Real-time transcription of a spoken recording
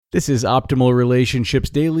This is Optimal Relationships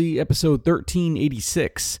Daily, episode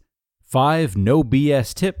 1386. 5 No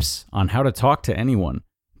BS Tips on How to Talk to Anyone.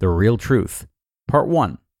 The Real Truth. Part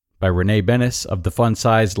 1 by Renee Bennis of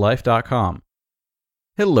thefunsizedlife.com.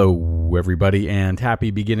 Hello, everybody, and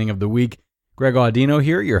happy beginning of the week. Greg Audino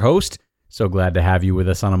here, your host. So glad to have you with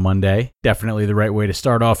us on a Monday. Definitely the right way to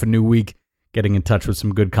start off a new week, getting in touch with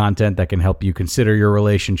some good content that can help you consider your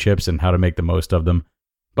relationships and how to make the most of them.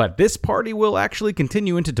 But this party will actually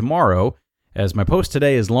continue into tomorrow, as my post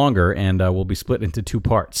today is longer and will be split into 2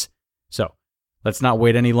 parts. So, let's not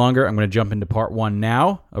wait any longer. I'm going to jump into part 1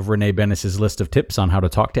 now of Renee Bennis' list of tips on how to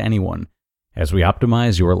talk to anyone as we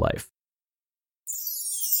optimize your life.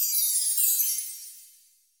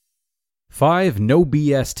 5 No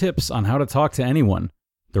BS Tips on How to Talk to Anyone.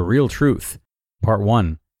 The Real Truth. Part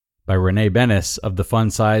 1 by Renee Bennis of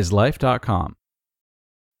thefunsizedlife.com.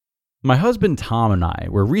 My husband Tom and I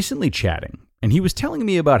were recently chatting, and he was telling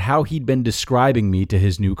me about how he'd been describing me to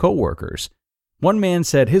his new coworkers. One man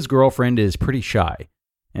said his girlfriend is pretty shy,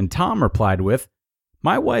 and Tom replied with,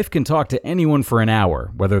 "My wife can talk to anyone for an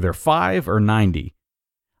hour, whether they're 5 or 90.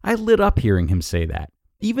 I lit up hearing him say that,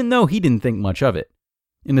 even though he didn't think much of it.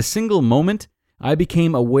 In a single moment, I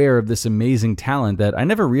became aware of this amazing talent that I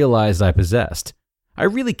never realized I possessed. I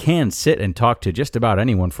really can sit and talk to just about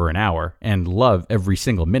anyone for an hour and love every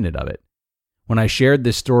single minute of it. When I shared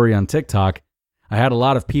this story on TikTok, I had a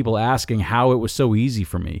lot of people asking how it was so easy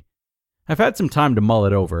for me. I've had some time to mull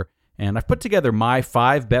it over, and I've put together my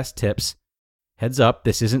 5 best tips. Heads up,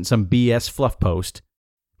 this isn't some BS fluff post.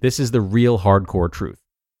 This is the real hardcore truth.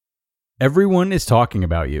 Everyone is talking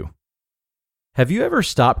about you. Have you ever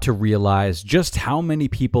stopped to realize just how many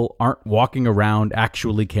people aren't walking around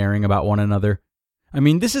actually caring about one another? I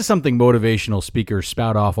mean, this is something motivational speakers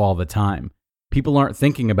spout off all the time. People aren't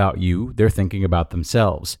thinking about you, they're thinking about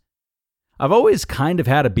themselves. I've always kind of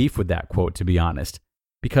had a beef with that quote, to be honest,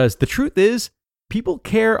 because the truth is, people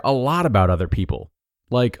care a lot about other people.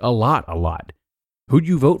 Like, a lot. Who'd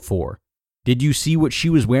you vote for? Did you see what she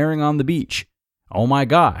was wearing on the beach? Oh my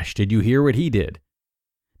gosh, did you hear what he did?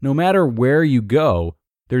 No matter where you go,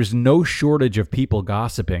 there's no shortage of people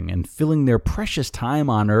gossiping and filling their precious time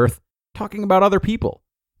on Earth talking about other people.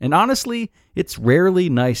 And honestly, it's rarely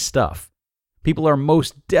nice stuff. People are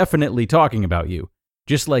most definitely talking about you,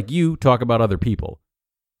 just like you talk about other people.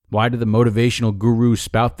 Why do the motivational gurus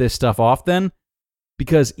spout this stuff off then?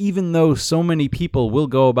 Because even though so many people will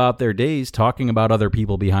go about their days talking about other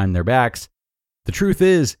people behind their backs, the truth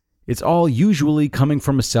is, it's all usually coming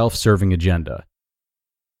from a self-serving agenda.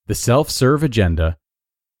 The self-serve agenda.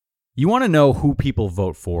 You want to know who people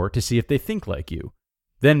vote for to see if they think like you.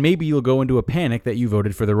 Then maybe you'll go into a panic that you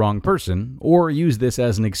voted for the wrong person, or use this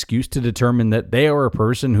as an excuse to determine that they are a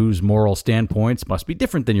person whose moral standpoints must be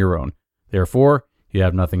different than your own. Therefore, you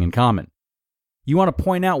have nothing in common. You want to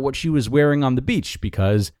point out what she was wearing on the beach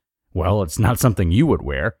because, well, it's not something you would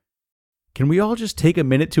wear. Can we all just take a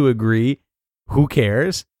minute to agree? Who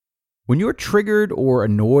cares? When you're triggered or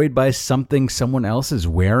annoyed by something someone else is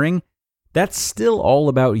wearing, that's still all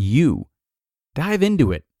about you. Dive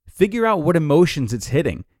into it. Figure out what emotions it's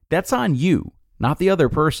hitting. That's on you, not the other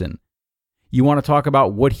person. You want to talk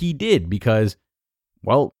about what he did because,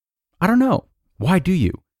 well, I don't know. Why do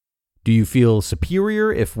you? Do you feel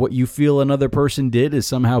superior if what you feel another person did is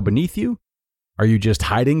somehow beneath you? Are you just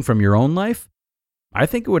hiding from your own life? I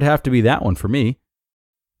think it would have to be that one for me.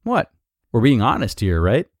 What? We're being honest here,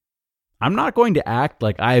 right? I'm not going to act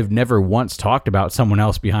like I've never once talked about someone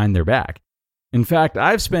else behind their back. In fact,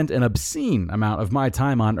 I've spent an obscene amount of my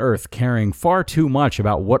time on Earth caring far too much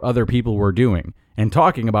about what other people were doing and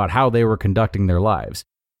talking about how they were conducting their lives.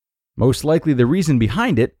 Most likely the reason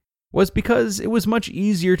behind it was because it was much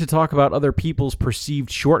easier to talk about other people's perceived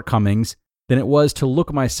shortcomings than it was to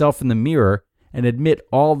look myself in the mirror and admit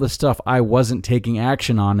all the stuff I wasn't taking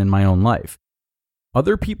action on in my own life.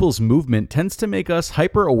 Other people's movement tends to make us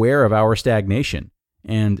hyper-aware of our stagnation,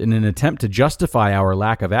 and in an attempt to justify our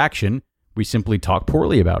lack of action, we simply talk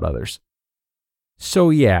poorly about others.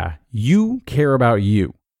 So yeah, you care about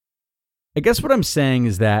you. I guess what I'm saying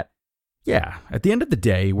is that, yeah, at the end of the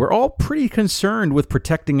day, we're all pretty concerned with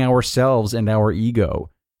protecting ourselves and our ego.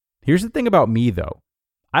 Here's the thing about me, though.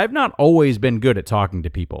 I've not always been good at talking to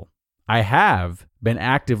people. I have been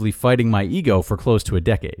actively fighting my ego for close to a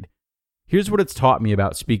decade. Here's what it's taught me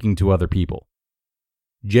about speaking to other people.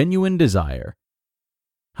 Genuine desire.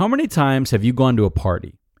 How many times have you gone to a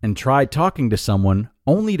party and tried talking to someone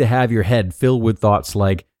only to have your head filled with thoughts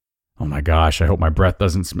like, oh my gosh, I hope my breath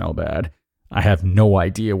doesn't smell bad. I have no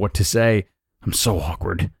idea what to say. I'm so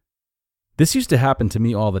awkward. This used to happen to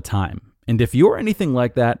me all the time, and if you're anything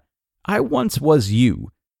like that, I once was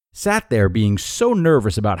you. sat there being so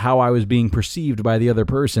nervous about how I was being perceived by the other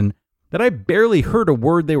person that I barely heard a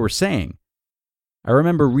word they were saying. I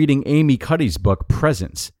remember reading Amy Cuddy's book,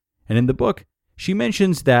 Presence, and in the book, she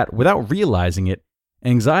mentions that without realizing it,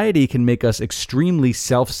 anxiety can make us extremely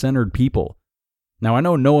self-centered people. Now, I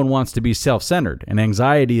know no one wants to be self-centered, and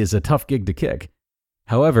anxiety is a tough gig to kick.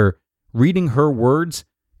 However, reading her words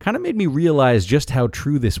kind of made me realize just how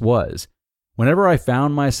true this was. Whenever I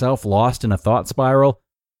found myself lost in a thought spiral,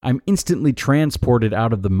 I'm instantly transported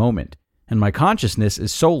out of the moment, and my consciousness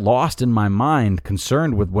is so lost in my mind,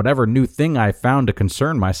 concerned with whatever new thing I found to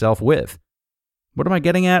concern myself with. What am I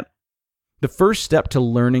getting at? The first step to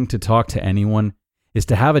learning to talk to anyone is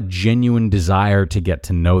to have a genuine desire to get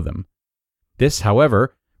to know them. This,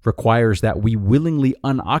 however, requires that we willingly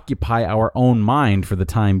unoccupy our own mind for the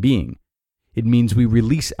time being. It means we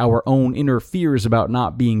release our own inner fears about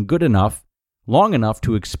not being good enough, long enough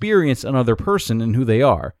to experience another person and who they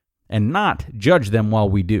are, and not judge them while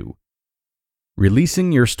we do.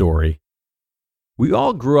 Releasing your story. We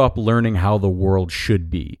all grew up learning how the world should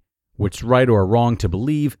be, what's right or wrong to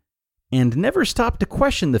believe, and never stopped to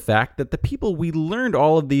question the fact that the people we learned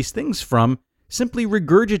all of these things from simply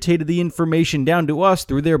regurgitated the information down to us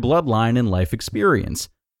through their bloodline and life experience.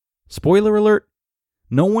 Spoiler alert,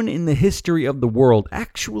 no one in the history of the world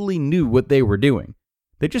actually knew what they were doing.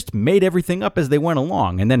 They just made everything up as they went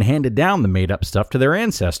along and then handed down the made-up stuff to their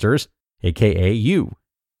ancestors, aka you.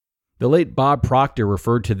 The late Bob Proctor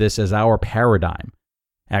referred to this as our paradigm.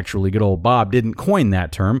 Actually, good old Bob didn't coin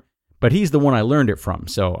that term, but he's the one I learned it from,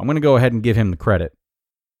 so I'm going to go ahead and give him the credit.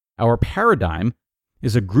 Our paradigm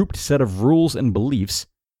is a grouped set of rules and beliefs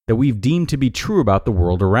that we've deemed to be true about the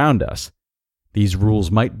world around us. These rules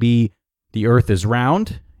might be: the earth is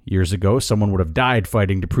round. Years ago, someone would have died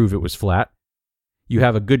fighting to prove it was flat. You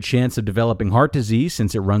have a good chance of developing heart disease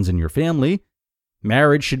since it runs in your family.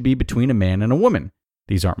 Marriage should be between a man and a woman.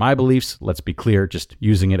 These aren't my beliefs, let's be clear, just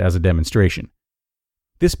using it as a demonstration.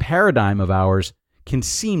 This paradigm of ours can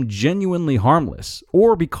seem genuinely harmless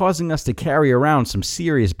or be causing us to carry around some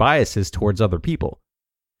serious biases towards other people.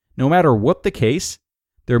 No matter what the case,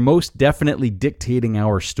 they're most definitely dictating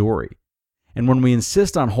our story. And when we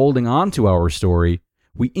insist on holding on to our story,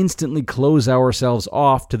 we instantly close ourselves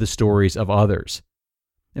off to the stories of others.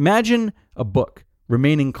 Imagine a book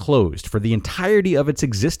remaining closed for the entirety of its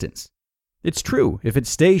existence. It's true, if it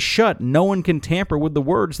stays shut, no one can tamper with the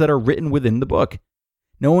words that are written within the book.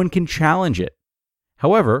 No one can challenge it.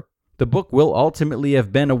 However, the book will ultimately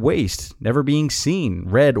have been a waste, never being seen,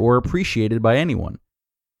 read, or appreciated by anyone.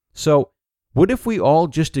 So, what if we all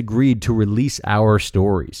just agreed to release our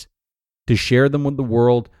stories, to share them with the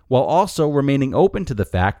world, while also remaining open to the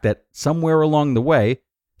fact that somewhere along the way,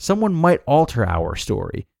 someone might alter our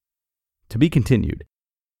story? To be continued.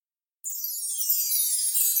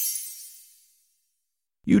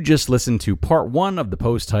 You just listened to part 1 of the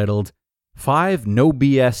post titled 5 No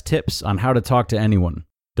BS Tips on How to Talk to Anyone,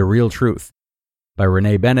 The Real Truth, by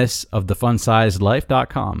Renee Bennis of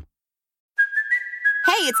thefunsizedlife.com.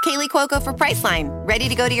 Hey, it's Kaylee Cuoco for Priceline. Ready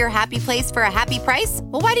to go to your happy place for a happy price?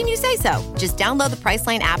 Well, why didn't you say so? Just download the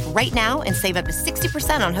Priceline app right now and save up to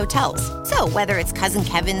 60% on hotels. So whether it's Cousin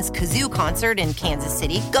Kevin's Kazoo Concert in Kansas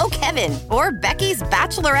City, go Kevin, or Becky's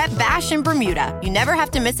Bachelorette Bash in Bermuda, you never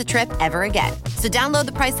have to miss a trip ever again. So download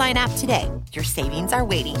the Priceline app today. Your savings are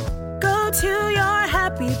waiting. Go to your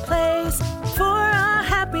happy place for a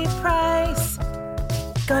happy price.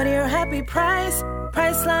 Go to your happy price,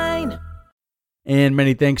 Priceline. And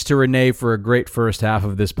many thanks to Renee for a great first half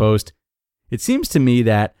of this post. It seems to me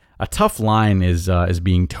that a tough line is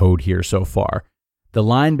being towed here so far. The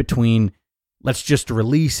line between let's just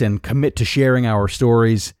release and commit to sharing our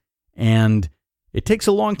stories, and it takes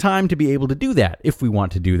a long time to be able to do that if we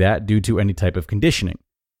want to do that due to any type of conditioning.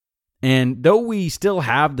 And though we still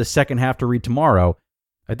have the second half to read tomorrow,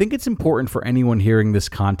 I think it's important for anyone hearing this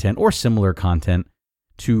content or similar content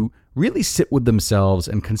to really sit with themselves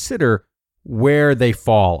and consider where they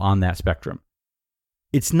fall on that spectrum.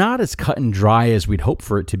 It's not as cut and dry as we'd hope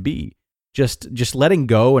for it to be, just letting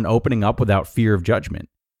go and opening up without fear of judgment.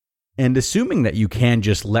 And assuming that you can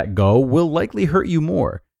just let go will likely hurt you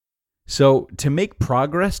more. So to make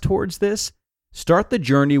progress towards this, start the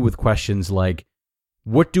journey with questions like,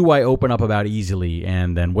 what do I open up about easily,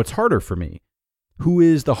 and then what's harder for me? Who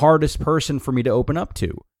is the hardest person for me to open up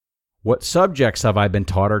to? What subjects have I been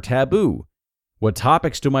taught are taboo? What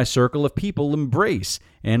topics do my circle of people embrace,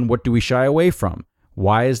 and what do we shy away from?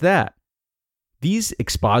 Why is that? These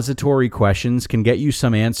expository questions can get you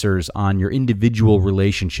some answers on your individual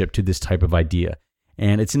relationship to this type of idea,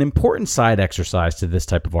 and it's an important side exercise to this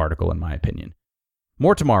type of article, in my opinion.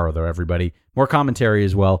 More tomorrow, though, everybody. More commentary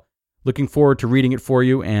as well. Looking forward to reading it for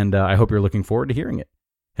you, and I hope you're looking forward to hearing it.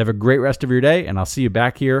 Have a great rest of your day, and I'll see you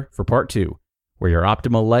back here for part 2, where your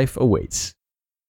optimal life awaits.